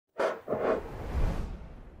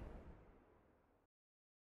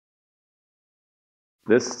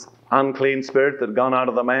This unclean spirit that had gone out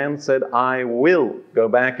of the man said, I will go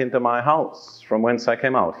back into my house from whence I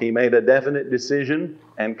came out. He made a definite decision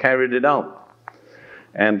and carried it out.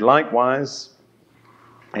 And likewise,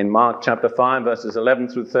 in Mark chapter 5, verses 11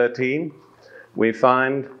 through 13, we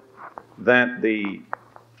find that the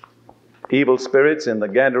evil spirits in the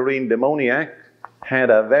Gadarene demoniac had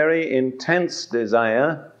a very intense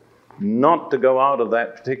desire not to go out of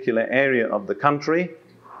that particular area of the country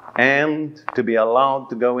and to be allowed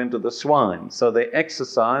to go into the swine. So they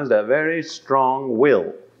exercised a very strong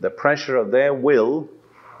will. The pressure of their will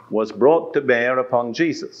was brought to bear upon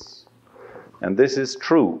Jesus. And this is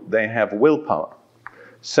true. They have willpower.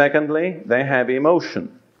 Secondly, they have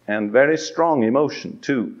emotion, and very strong emotion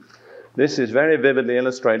too. This is very vividly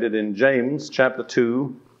illustrated in James chapter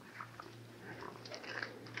 2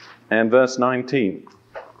 and verse 19.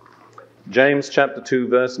 James chapter 2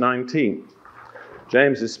 verse 19.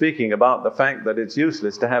 James is speaking about the fact that it's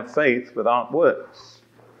useless to have faith without works.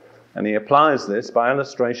 And he applies this by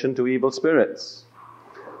illustration to evil spirits.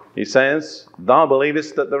 He says, Thou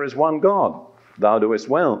believest that there is one God. Thou doest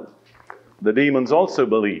well. The demons also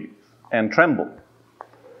believe and tremble.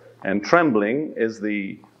 And trembling is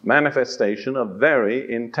the manifestation of very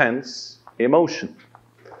intense emotion.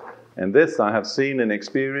 And this I have seen and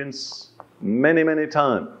experienced many, many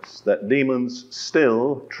times, that demons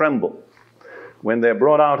still tremble. When they're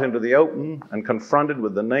brought out into the open and confronted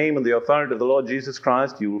with the name and the authority of the Lord Jesus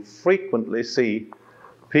Christ, you will frequently see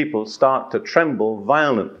people start to tremble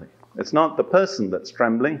violently. It's not the person that's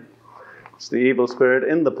trembling. It's the evil spirit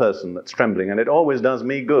in the person that's trembling. And it always does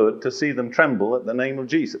me good to see them tremble at the name of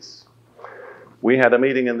Jesus. We had a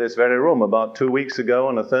meeting in this very room about 2 weeks ago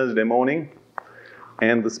on a Thursday morning.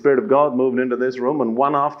 And the Spirit of God moved into this room, and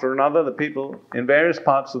one after another, the people in various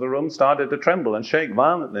parts of the room started to tremble and shake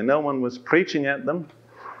violently. No one was preaching at them,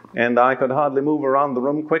 and I could hardly move around the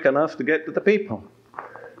room quick enough to get to the people.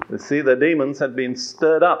 You see, the demons had been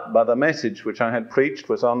stirred up by the message which I had preached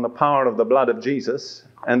was on the power of the blood of Jesus,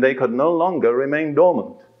 and they could no longer remain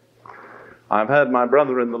dormant. I've heard my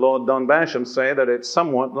brother in the Lord, Don Basham, say that it's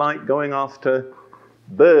somewhat like going after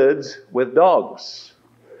birds with dogs.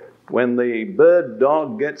 When the bird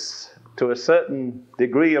dog gets to a certain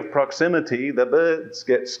degree of proximity, the birds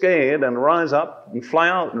get scared and rise up and fly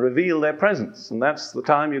out and reveal their presence. And that's the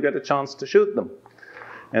time you get a chance to shoot them.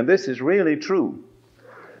 And this is really true.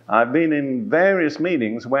 I've been in various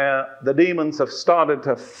meetings where the demons have started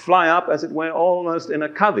to fly up, as it were, almost in a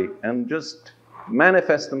covey and just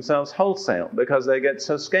manifest themselves wholesale because they get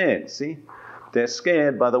so scared, see? They're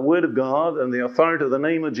scared by the Word of God and the authority of the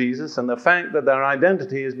name of Jesus and the fact that their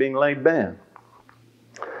identity is being laid bare.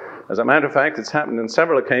 As a matter of fact, it's happened in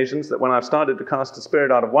several occasions that when I've started to cast a spirit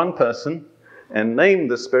out of one person and named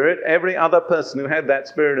the spirit, every other person who had that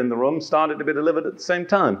spirit in the room started to be delivered at the same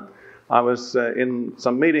time. I was in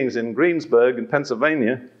some meetings in Greensburg in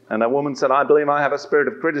Pennsylvania, and a woman said, I believe I have a spirit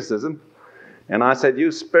of criticism. And I said,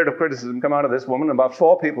 you spirit of criticism, come out of this woman. And about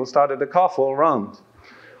 4 people started to cough all around.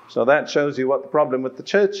 So that shows you what the problem with the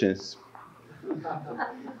church is.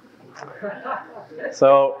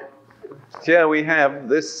 So here we have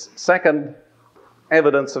this second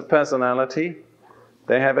evidence of personality.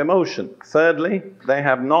 They have emotion. Thirdly, they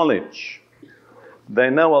have knowledge. They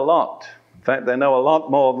know a lot. In fact, they know a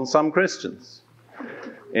lot more than some Christians.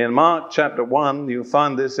 In Mark chapter 1, you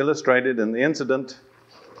find this illustrated in the incident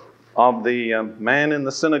of the man in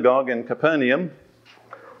the synagogue in Capernaum.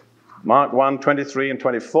 Mark 1, 23 and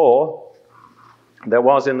 24, there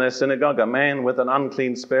was in their synagogue a man with an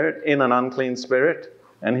unclean spirit, in an unclean spirit,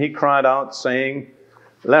 and he cried out, saying,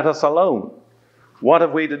 Let us alone. What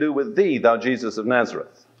have we to do with thee, thou Jesus of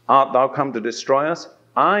Nazareth? Art thou come to destroy us?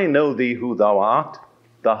 I know thee who thou art,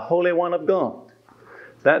 the Holy One of God.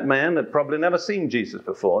 That man had probably never seen Jesus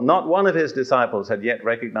before. Not one of his disciples had yet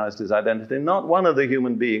recognized his identity. Not one of the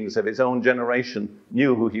human beings of his own generation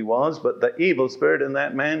knew who he was, but the evil spirit in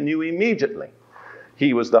that man knew immediately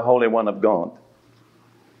he was the Holy One of God.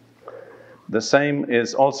 The same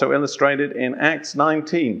is also illustrated in Acts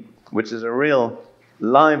 19, which is a real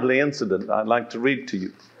lively incident I'd like to read to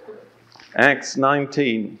you. Acts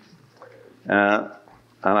 19, and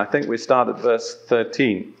I think we start at verse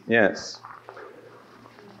 13. Yes.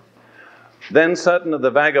 Then certain of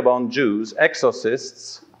the vagabond Jews,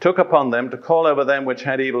 exorcists, took upon them to call over them which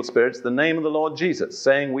had evil spirits the name of the Lord Jesus,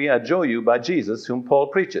 saying, We adjure you by Jesus whom Paul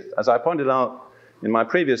preacheth. As I pointed out in my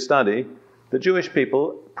previous study, the Jewish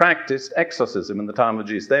people practiced exorcism in the time of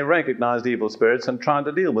Jesus. They recognized evil spirits and tried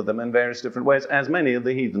to deal with them in various different ways, as many of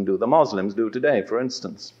the heathen do. The Muslims do today, for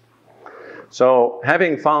instance. So,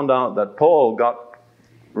 having found out that Paul got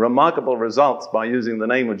remarkable results by using the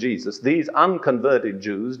name of Jesus, these unconverted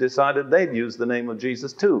Jews decided they'd use the name of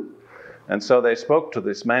Jesus too. And so they spoke to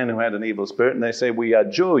this man who had an evil spirit, and they say, "We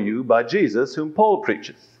adjure you by Jesus whom Paul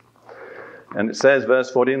preacheth." And it says,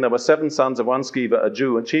 verse 14, "There were 7 sons of one Sceva, a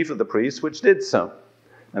Jew, and chief of the priests, which did so.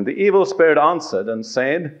 And the evil spirit answered and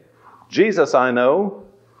said, Jesus I know,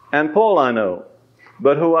 and Paul I know,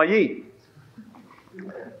 but who are ye?"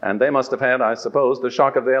 And they must have had, I suppose, the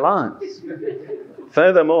shock of their lives.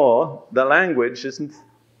 Furthermore, the language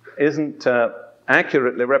isn't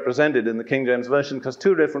accurately represented in the King James Version because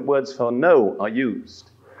 2 different words for know are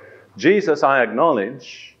used. Jesus I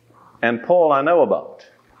acknowledge, and Paul I know about.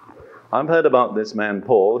 I've heard about this man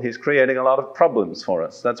Paul. He's creating a lot of problems for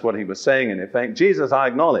us. That's what he was saying in effect. Jesus I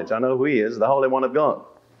acknowledge. I know who he is, the Holy One of God.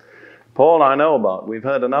 Paul I know about. We've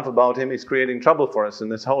heard enough about him. He's creating trouble for us in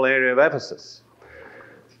this whole area of Ephesus.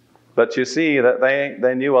 But you see that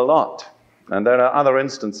they knew a lot. And there are other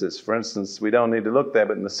instances. For instance, we don't need to look there,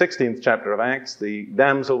 but in the 16th chapter of Acts, the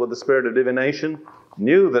damsel with the spirit of divination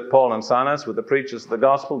knew that Paul and Silas were the preachers of the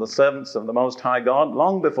gospel, the servants of the Most High God,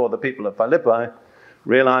 long before the people of Philippi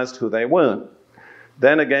realized who they were.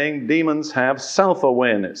 Then again, demons have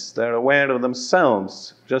self-awareness. They're aware of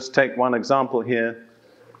themselves. Just take one example here.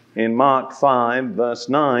 In Mark 5, verse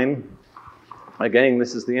 9, again,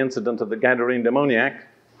 this is the incident of the Gadarene demoniac.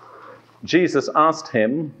 Jesus asked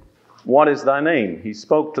him, "What is thy name?" He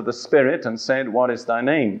spoke to the spirit and said, "What is thy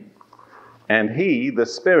name?" And he, the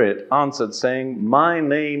spirit, answered, saying, "My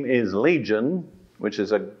name is Legion," which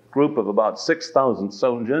is a group of about 6,000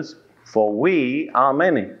 soldiers, "for we are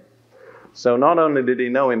many." So not only did he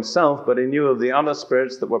know himself, but he knew of the other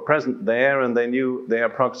spirits that were present there, and they knew their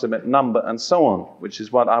approximate number and so on, which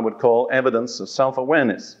is what I would call evidence of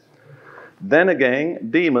self-awareness. Then again,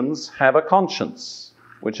 demons have a conscience,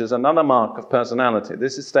 which is another mark of personality.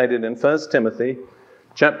 This is stated in 1 Timothy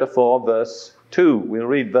chapter 4, verse 2. We'll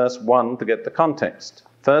read verse 1 to get the context.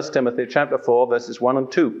 1 Timothy chapter 4, verses 1 and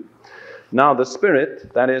 2. "Now the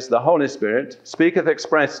Spirit, that is the Holy Spirit, speaketh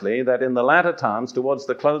expressly that in the latter times, towards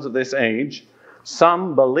the close of this age,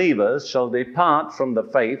 some believers shall depart from the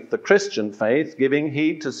faith, the Christian faith, giving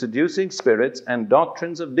heed to seducing spirits and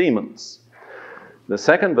doctrines of demons." The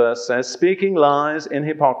second verse says, "Speaking lies in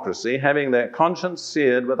hypocrisy, having their conscience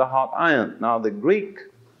seared with a hot iron." Now the Greek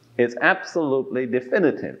is absolutely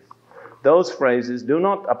definitive. Those phrases do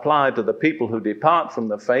not apply to the people who depart from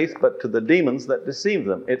the faith, but to the demons that deceive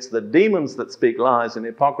them. It's the demons that speak lies and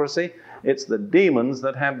hypocrisy. It's the demons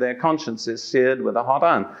that have their consciences seared with a hot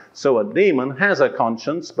iron. So a demon has a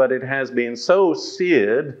conscience, but it has been so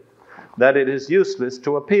seared that it is useless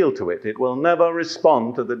to appeal to it. It will never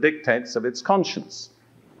respond to the dictates of its conscience.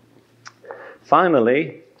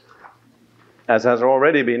 Finally, as has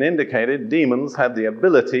already been indicated, demons have the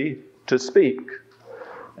ability to speak.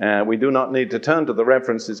 We do not need to turn to the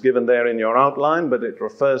references given there in your outline, but it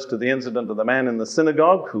refers to the incident of the man in the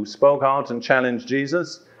synagogue who spoke out and challenged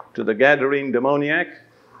Jesus, to the Gadarene demoniac,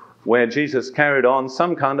 where Jesus carried on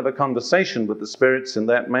some kind of a conversation with the spirits in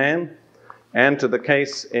that man, and to the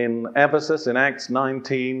case in Ephesus in Acts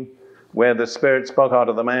 19, where the spirit spoke out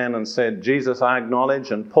of the man and said, "Jesus I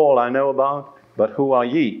acknowledge, and Paul I know about, but who are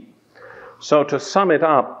ye?" So to sum it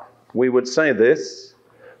up, we would say this,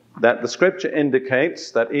 that the scripture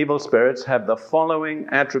indicates that evil spirits have the following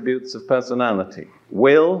attributes of personality: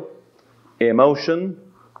 will, emotion,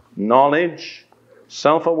 knowledge,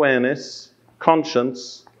 self-awareness,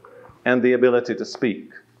 conscience, and the ability to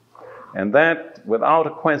speak. And that, without a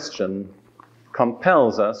question,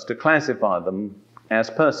 compels us to classify them as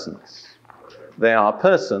persons. They are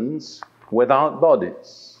persons without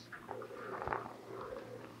bodies.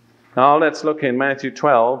 Now let's look in Matthew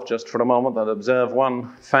 12 just for a moment and observe one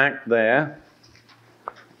fact there.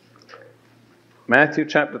 Matthew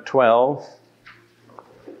chapter 12,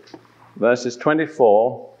 verses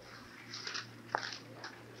 24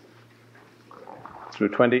 through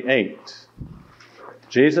 28.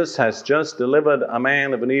 Jesus has just delivered a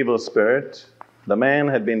man of an evil spirit. The man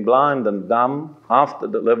had been blind and dumb. After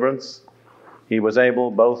deliverance, he was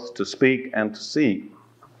able both to speak and to see.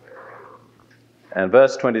 And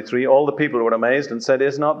verse 23, "All the people were amazed and said,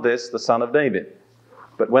 Is not this the son of David?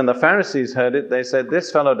 But when the Pharisees heard it, they said,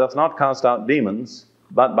 This fellow doth not cast out demons,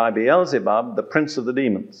 but by Beelzebub, the prince of the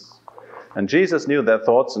demons. And Jesus knew their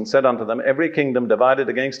thoughts and said unto them, Every kingdom divided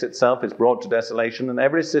against itself is brought to desolation, and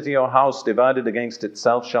every city or house divided against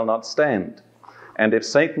itself shall not stand. And if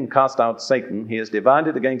Satan cast out Satan, he is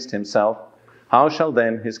divided against himself. How shall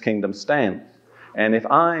then his kingdom stand? And if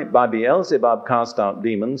I by Beelzebub cast out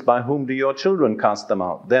demons, by whom do your children cast them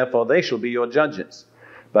out? Therefore they shall be your judges.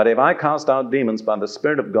 But if I cast out demons by the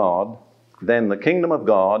Spirit of God, then the kingdom of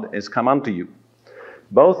God is come unto you.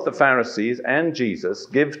 Both the Pharisees and Jesus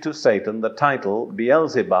give to Satan the title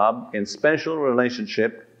Beelzebub in special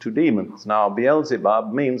relationship to demons. Now,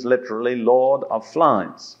 Beelzebub means literally Lord of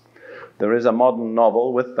Flies. There is a modern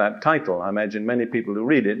novel with that title. I imagine many people who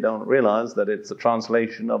read it don't realize that it's a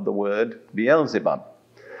translation of the word Beelzebub.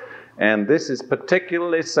 And this is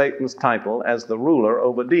particularly Satan's title as the ruler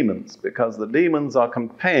over demons, because the demons are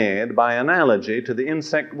compared by analogy to the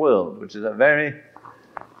insect world, which is a very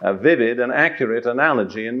vivid and accurate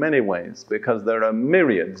analogy in many ways, because there are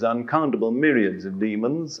myriads, uncountable myriads of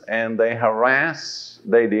demons, and they harass,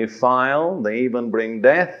 they defile, they even bring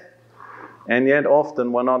death, and yet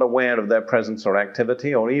often we're not aware of their presence or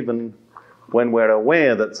activity, or even when we're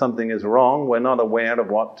aware that something is wrong, we're not aware of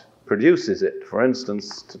what produces it. For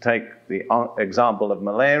instance, to take the example of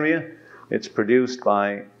malaria, it's produced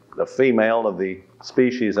by the female of the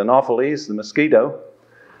species Anopheles, the mosquito.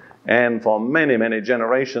 And for many, many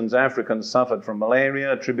generations, Africans suffered from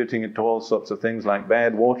malaria, attributing it to all sorts of things like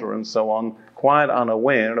bad water and so on, quite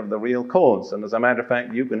unaware of the real cause. And as a matter of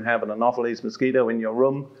fact, you can have an Anopheles mosquito in your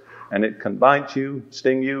room, and it can bite you,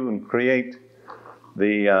 sting you, and create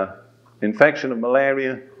the infection of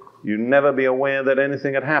malaria. You'd never be aware that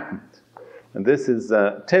anything had happened. And this is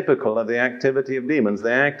typical of the activity of demons.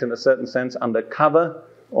 They act in a certain sense undercover.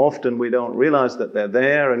 Often we don't realize that they're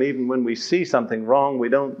there, and even when we see something wrong, we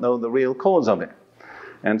don't know the real cause of it.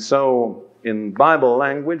 And so, in Bible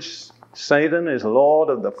language, Satan is Lord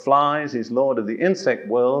of the flies, he's Lord of the insect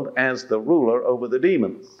world as the ruler over the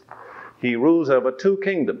demons. He rules over two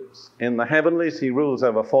kingdoms. In the heavenlies, he rules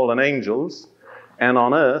over fallen angels, and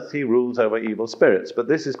on earth, he rules over evil spirits. But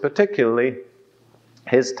this is particularly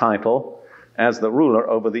his title as the ruler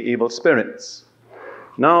over the evil spirits.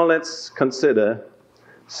 Now let's consider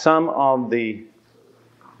some of the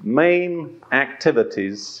main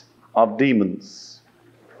activities of demons.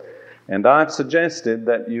 And I've suggested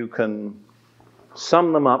that you can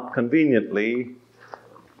sum them up conveniently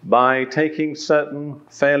by taking certain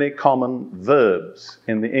fairly common verbs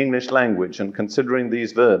in the English language and considering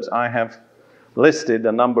these verbs. I have listed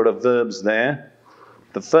a number of verbs there.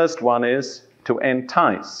 The first one is to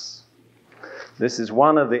entice. This is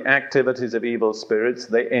one of the activities of evil spirits.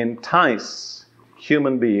 They entice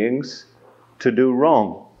human beings to do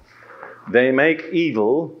wrong. They make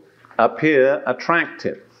evil appear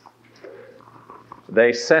attractive.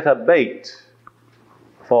 They set a bait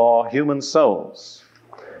for human souls.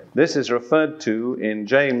 This is referred to in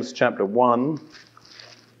James chapter 1,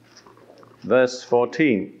 verse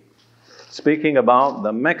 14. Speaking about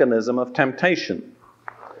the mechanism of temptation.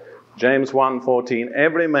 James 1:14,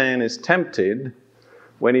 every man is tempted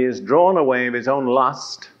when he is drawn away of his own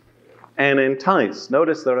lust and enticed.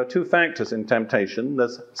 Notice there are two factors in temptation.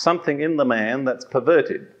 There's something in the man that's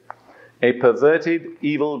perverted. A perverted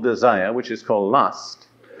evil desire, which is called lust.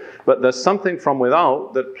 But there's something from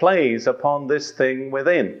without that plays upon this thing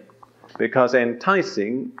within. Because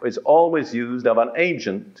enticing is always used of an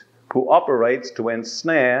agent who operates to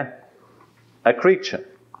ensnare a creature.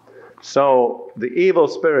 So the evil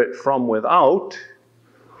spirit from without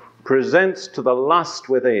presents to the lust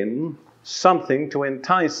within something to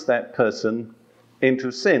entice that person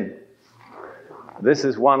into sin. This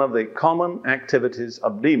is one of the common activities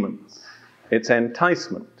of demons. It's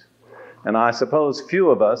enticement. And I suppose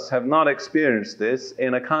few of us have not experienced this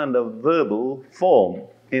in a kind of verbal form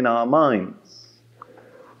in our minds.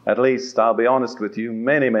 At least, I'll be honest with you,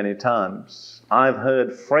 many, many times I've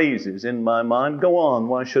heard phrases in my mind, go on,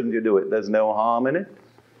 why shouldn't you do it? There's no harm in it.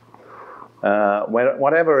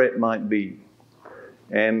 Whatever it might be.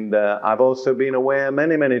 And I've also been aware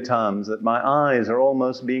many, many times that my eyes are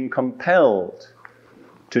almost being compelled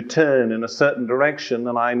to turn in a certain direction,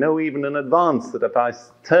 and I know even in advance that if I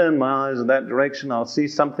turn my eyes in that direction, I'll see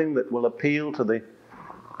something that will appeal to the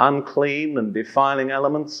unclean and defiling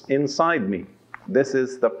elements inside me. This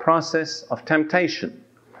is the process of temptation.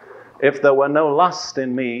 If there were no lust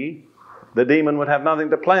in me, the demon would have nothing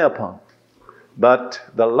to play upon. But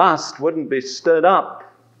the lust wouldn't be stirred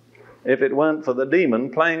up if it weren't for the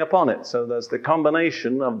demon playing upon it. So there's the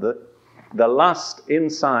combination of the lust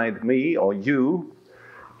inside me or you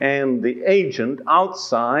and the agent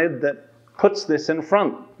outside that puts this in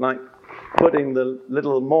front, like putting the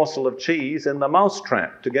little morsel of cheese in the mouse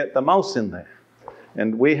trap to get the mouse in there.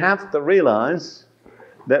 And we have to realize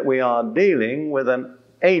that we are dealing with an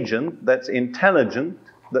agent that's intelligent,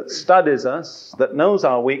 that studies us, that knows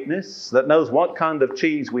our weakness, that knows what kind of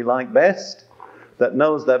cheese we like best, that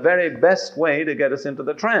knows the very best way to get us into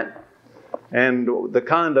the trap. And the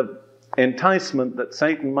kind of enticement that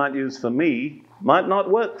Satan might use for me might not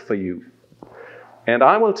work for you. And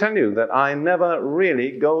I will tell you that I never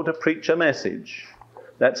really go to preach a message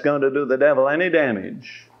that's going to do the devil any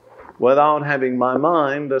damage without having my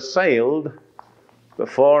mind assailed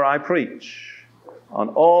before I preach on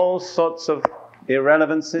all sorts of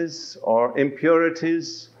irrelevancies or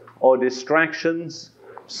impurities or distractions,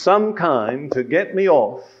 some kind to get me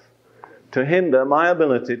off, to hinder my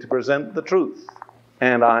ability to present the truth.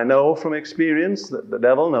 And I know from experience that the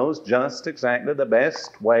devil knows just exactly the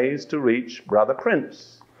best ways to reach Brother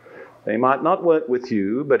Prince. They might not work with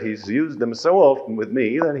you, but he's used them so often with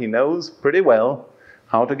me that he knows pretty well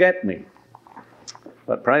how to get me.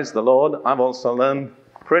 But praise the Lord, I've also learned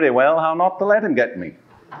pretty well how not to let him get me.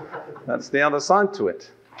 That's the other side to it.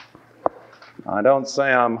 I don't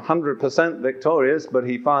say I'm 100% victorious, but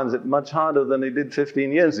he finds it much harder than he did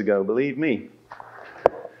 15 years ago, believe me.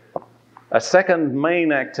 A second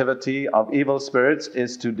main activity of evil spirits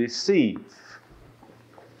is to deceive.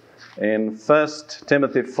 In 1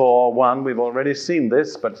 Timothy 4:1, we've already seen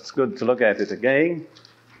this, but it's good to look at it again.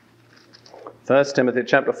 1 Timothy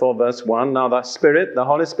chapter 4, verse 1, Now the Spirit, the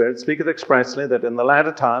Holy Spirit, speaketh expressly that in the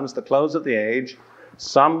latter times, the close of the age,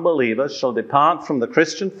 some believers shall depart from the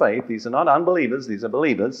Christian faith. These are not unbelievers, these are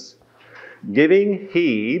believers. Giving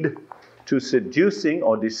heed to seducing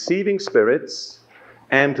or deceiving spirits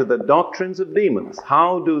and to the doctrines of demons.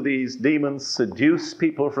 How do these demons seduce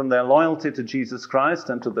people from their loyalty to Jesus Christ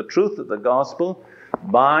and to the truth of the gospel?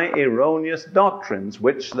 By erroneous doctrines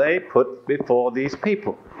which they put before these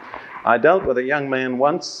people. I dealt with a young man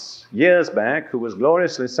once, years back, who was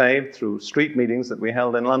gloriously saved through street meetings that we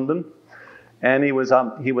held in London. And he was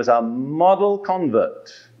a model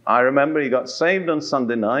convert. I remember he got saved on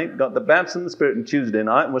Sunday night, got the baptism of the Spirit on Tuesday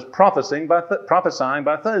night, and was prophesying by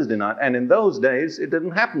Thursday night. And in those days, it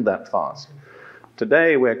didn't happen that fast.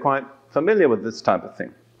 Today, we're quite familiar with this type of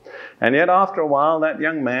thing. And yet, after a while, that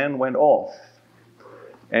young man went off.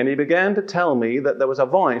 And he began to tell me that there was a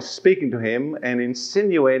voice speaking to him and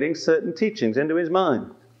insinuating certain teachings into his mind.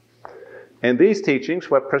 And these teachings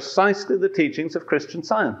were precisely the teachings of Christian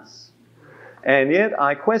Science. And yet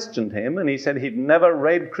I questioned him, and he said he'd never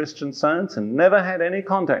read Christian Science and never had any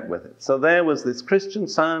contact with it. So there was this Christian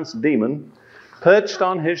Science demon perched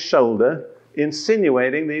on his shoulder,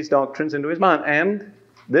 insinuating these doctrines into his mind. And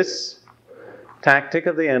this tactic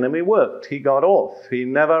of the enemy worked. He got off. He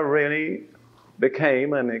never really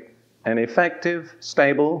became an effective,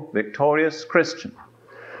 stable, victorious Christian.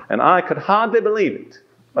 And I could hardly believe it,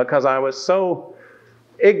 because I was so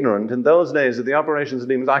ignorant in those days of the operations of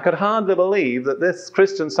demons. I could hardly believe that this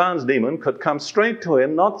Christian Science demon could come straight to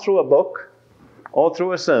him, not through a book or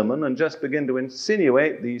through a sermon, and just begin to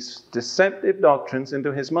insinuate these deceptive doctrines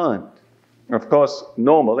into his mind. Of course,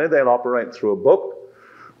 normally they'll operate through a book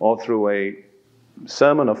or through a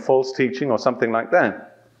sermon of false teaching or something like that.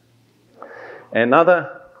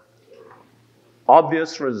 Another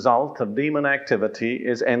obvious result of demon activity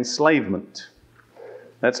is enslavement.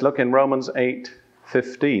 Let's look in Romans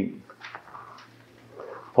 8:15.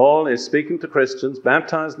 Paul is speaking to Christians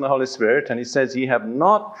baptized in the Holy Spirit, and he says, Ye have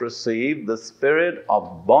not received the spirit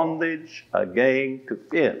of bondage again to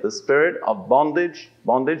fear. The spirit of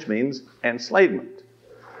bondage means enslavement.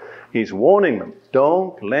 He's warning them,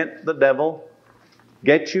 don't let the devil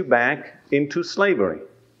get you back into slavery.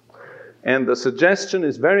 And the suggestion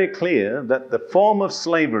is very clear that the form of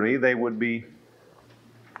slavery they would be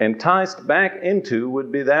enticed back into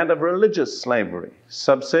would be that of religious slavery,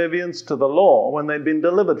 subservience to the law when they'd been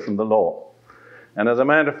delivered from the law. And as a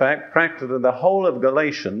matter of fact, practically the whole of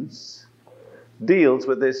Galatians deals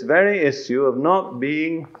with this very issue of not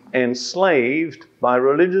being enslaved by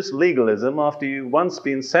religious legalism after you've once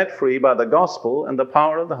been set free by the gospel and the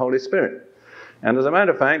power of the Holy Spirit. And as a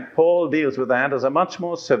matter of fact, Paul deals with that as a much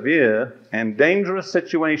more severe and dangerous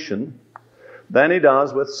situation than he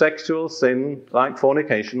does with sexual sin like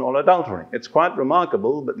fornication or adultery. It's quite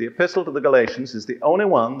remarkable, but the epistle to the Galatians is the only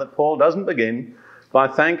one that Paul doesn't begin by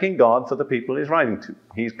thanking God for the people he's writing to.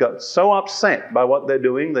 He's got so upset by what they're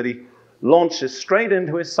doing that he launches straight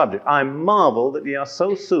into his subject. I marvel that ye are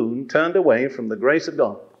so soon turned away from the grace of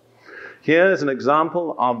God. Here is an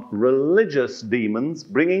example of religious demons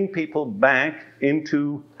bringing people back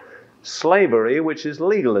into slavery, which is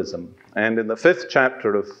legalism. And in the 5th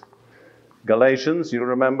chapter of Galatians, you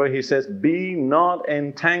remember, he says, Be not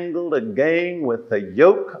entangled again with the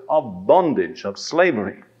yoke of bondage, of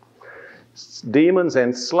slavery. Demons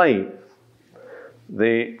enslave.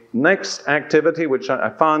 The next activity, which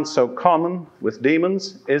I find so common with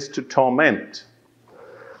demons, is to torment.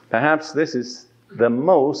 Perhaps this is the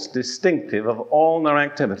most distinctive of all their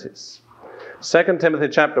activities. 2 Timothy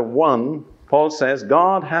chapter 1, Paul says,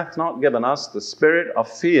 God hath not given us the spirit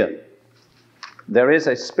of fear. There is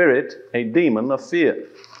a spirit, a demon of fear.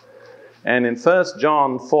 And in 1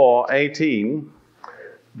 John 4:18,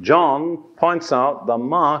 John points out the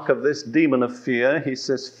mark of this demon of fear. He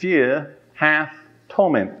says, fear hath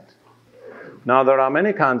torment. Now, there are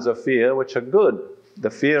many kinds of fear which are good. The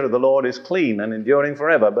fear of the Lord is clean and enduring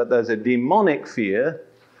forever, but there's a demonic fear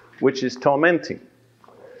which is tormenting.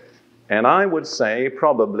 And I would say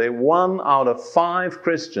probably 1 out of 5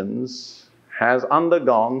 Christians has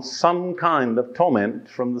undergone some kind of torment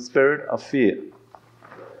from the spirit of fear.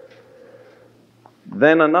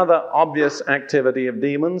 Then another obvious activity of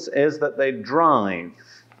demons is that they drive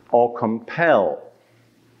or compel.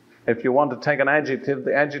 If you want to take an adjective,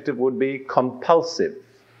 the adjective would be compulsive.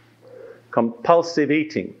 Compulsive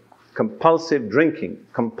eating, compulsive drinking,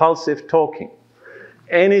 compulsive talking.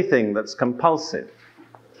 Anything that's compulsive,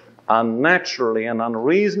 unnaturally and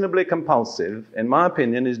unreasonably compulsive, in my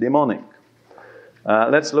opinion, is demonic.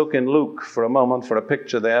 Let's look in Luke for a moment for a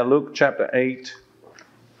picture there. Luke chapter 8,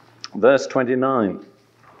 verse 29.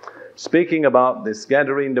 Speaking about this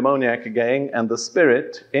Gadarene demoniac gang and the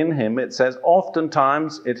spirit in him, it says,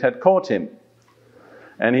 oftentimes it had caught him.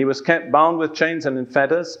 And he was kept bound with chains and in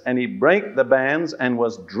fetters, and he brake the bands and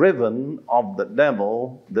was driven of the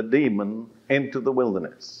devil, the demon, into the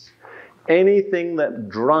wilderness. Anything that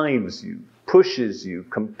drives you, pushes you,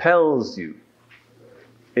 compels you,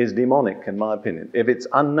 is demonic, in my opinion. If it's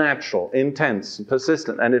unnatural, intense, and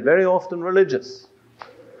persistent, and it's very often religious.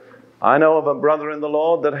 I know of a brother in the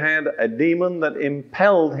Lord that had a demon that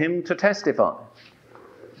impelled him to testify.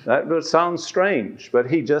 That would sound strange, but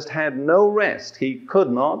he just had no rest. He could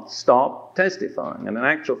not stop testifying. And in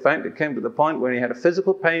actual fact, it came to the point where he had a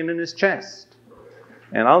physical pain in his chest.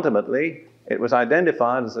 And ultimately, it was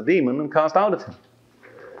identified as a demon and cast out of him.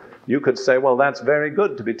 You could say, well, that's very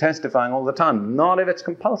good to be testifying all the time. Not if it's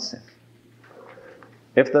compulsive.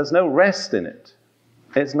 If there's no rest in it,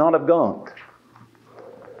 it's not of God.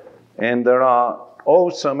 And there are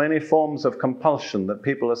so many forms of compulsion that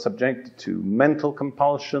people are subjected to. Mental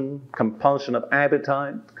compulsion, compulsion of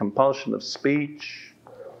appetite, compulsion of speech.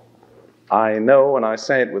 I know, and I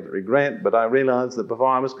say it with regret, but I realized that before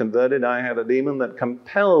I was converted, I had a demon that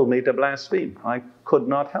compelled me to blaspheme. I could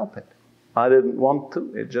not help it. I didn't want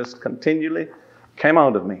to. It just continually came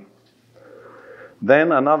out of me.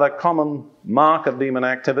 Then another common mark of demon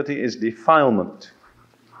activity is defilement.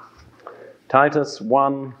 Titus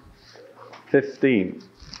 1:15.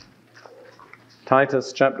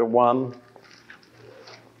 Titus chapter 1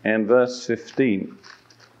 and verse 15.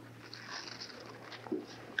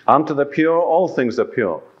 Unto the pure all things are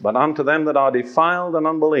pure, but unto them that are defiled and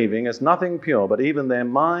unbelieving is nothing pure, but even their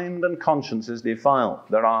mind and conscience is defiled.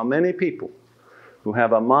 There are many people who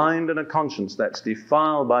have a mind and a conscience that's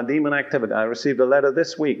defiled by demon activity. I received a letter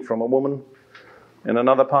this week from a woman in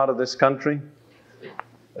another part of this country,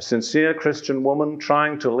 a sincere Christian woman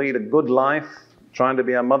trying to lead a good life, trying to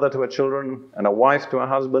be a mother to her children and a wife to her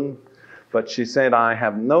husband. But she said, I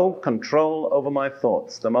have no control over my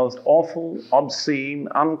thoughts. The most awful, obscene,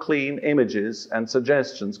 unclean images and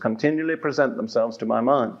suggestions continually present themselves to my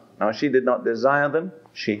mind. Now, she did not desire them.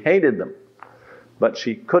 She hated them. But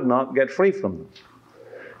she could not get free from them.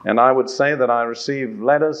 And I would say that I receive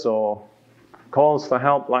letters or calls for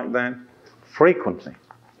help like that frequently.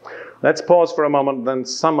 Let's pause for a moment and then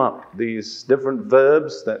sum up these different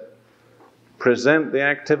verbs that present the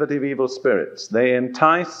activity of evil spirits. They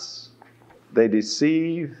entice, they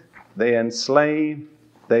deceive, they enslave,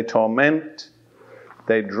 they torment,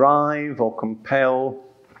 they drive or compel,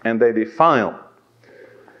 and they defile.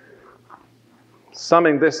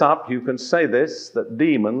 Summing this up, you can say this, that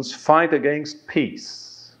demons fight against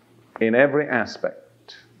peace in every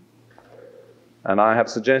aspect. And I have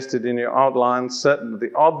suggested in your outline certain of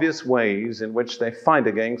the obvious ways in which they fight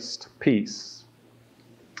against peace.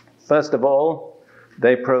 First of all,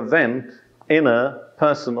 they prevent inner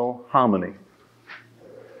personal harmony.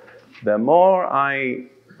 The more I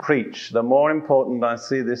preach, the more important I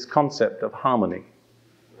see this concept of harmony.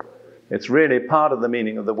 It's really part of the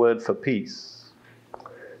meaning of the word for peace.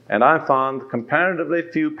 And I found comparatively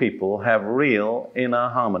few people have real inner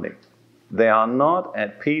harmony. They are not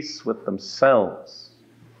at peace with themselves.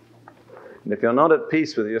 And if you're not at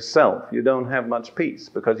peace with yourself, you don't have much peace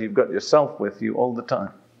because you've got yourself with you all the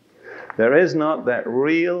time. There is not that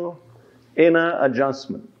real inner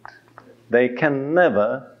adjustment. They can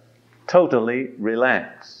never totally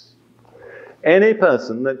relax. Any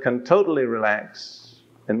person that can totally relax,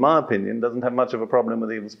 in my opinion, doesn't have much of a problem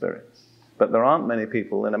with evil spirits. But there aren't many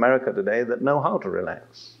people in America today that know how to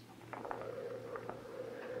relax.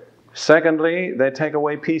 Secondly, they take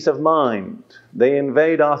away peace of mind. They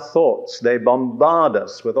invade our thoughts. They bombard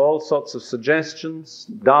us with all sorts of suggestions,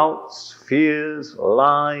 doubts, fears,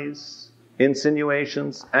 lies,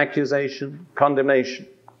 insinuations, accusation, condemnation.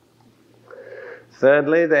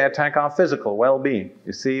 Thirdly, they attack our physical well-being.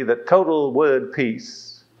 You see, the total word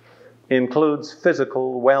peace includes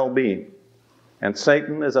physical well-being. And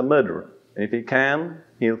Satan is a murderer. If he can,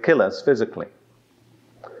 he'll kill us physically.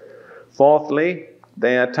 Fourthly,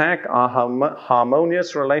 they attack our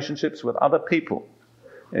harmonious relationships with other people,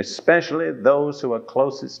 especially those who are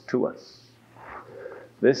closest to us.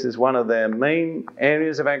 This is one of their main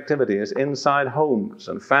areas of activity, is inside homes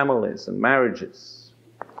and families and marriages.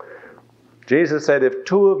 Jesus said, if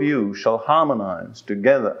two of you shall harmonize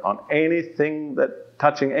together on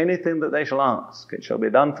touching anything that they shall ask, it shall be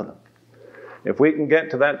done for them. If we can get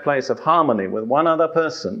to that place of harmony with one other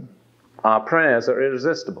person, our prayers are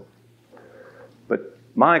irresistible. But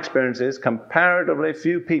my experience is comparatively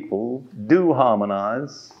few people do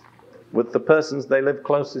harmonize with the persons they live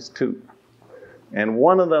closest to. And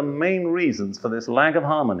one of the main reasons for this lack of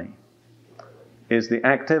harmony is the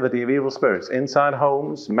activity of evil spirits inside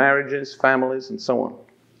homes, marriages, families, and so on.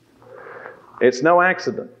 It's no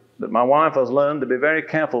accident that my wife has learned to be very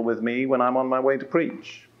careful with me when I'm on my way to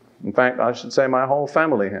preach. In fact, I should say my whole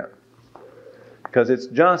family has. Because it's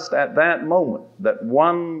just at that moment that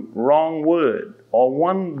one wrong word or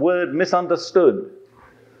one word misunderstood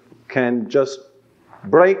can just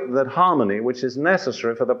break that harmony which is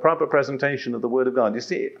necessary for the proper presentation of the Word of God. You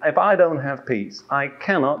see, if I don't have peace, I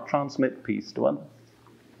cannot transmit peace to others.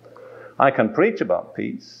 I can preach about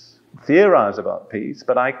peace, theorize about peace,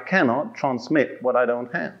 but I cannot transmit what I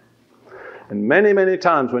don't have. And many, many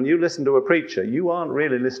times when you listen to a preacher, you aren't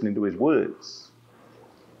really listening to his words.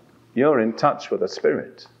 You're in touch with the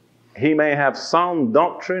Spirit. He may have sound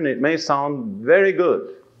doctrine, it may sound very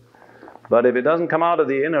good, but if it doesn't come out of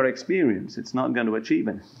the inner experience, it's not going to achieve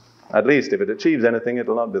anything. At least if it achieves anything,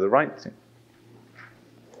 it'll not be the right thing.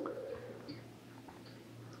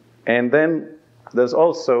 And then there's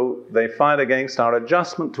also, they fight against our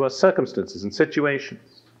adjustment to our circumstances and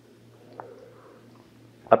situations.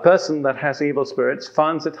 A person that has evil spirits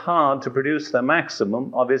finds it hard to produce the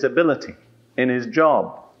maximum of his ability in his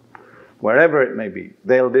job, wherever it may be.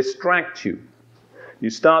 They'll distract you. You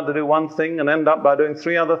start to do one thing and end up by doing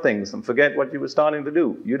 3 other things and forget what you were starting to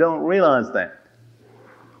do. You don't realize that.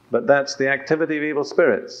 But that's the activity of evil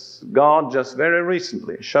spirits. God just very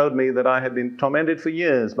recently showed me that I had been tormented for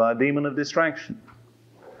years by a demon of distraction.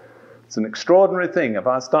 It's an extraordinary thing. If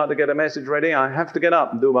I start to get a message ready, I have to get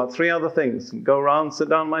up and do about 3 other things and go around and sit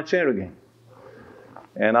down in my chair again.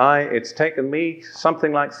 And it's taken me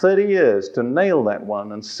something like 30 years to nail that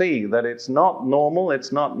one and see that it's not normal,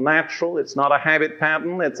 it's not natural, it's not a habit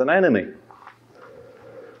pattern, it's an enemy.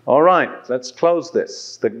 All right, let's close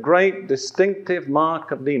this. The great distinctive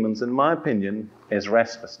mark of demons, in my opinion, is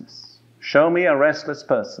restlessness. Show me a restless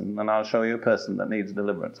person, and I'll show you a person that needs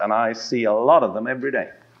deliverance. And I see a lot of them every day.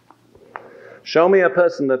 Show me a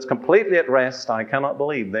person that's completely at rest, I cannot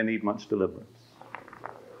believe they need much deliverance.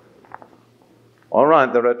 All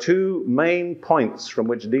right, there are 2 main points from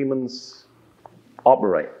which demons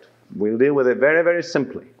operate. We'll deal with it very, very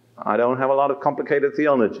simply. I don't have a lot of complicated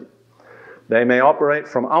theology. They may operate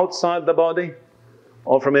from outside the body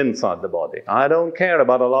or from inside the body. I don't care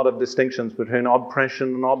about a lot of distinctions between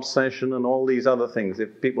oppression and obsession and all these other things.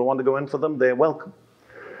 If people want to go in for them, they're welcome.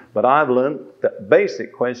 But I've learned that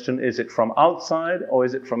basic question, is it from outside or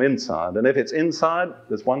is it from inside? And if it's inside,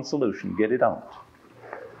 there's one solution: get it out.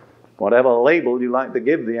 Whatever label you like to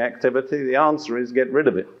give the activity, the answer is get rid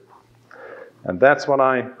of it. And that's what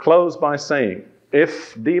I close by saying.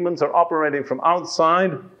 If demons are operating from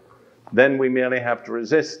outside, then we merely have to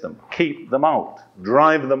resist them, keep them out,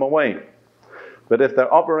 drive them away. But if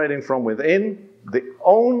they're operating from within, the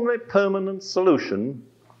only permanent solution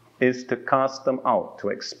is to cast them out, to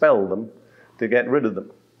expel them, to get rid of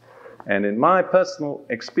them. And in my personal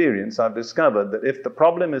experience, I've discovered that if the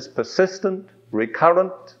problem is persistent,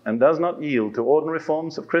 recurrent, and does not yield to ordinary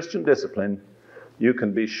forms of Christian discipline, you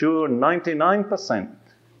can be sure 99%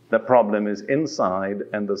 the problem is inside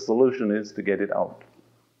and the solution is to get it out.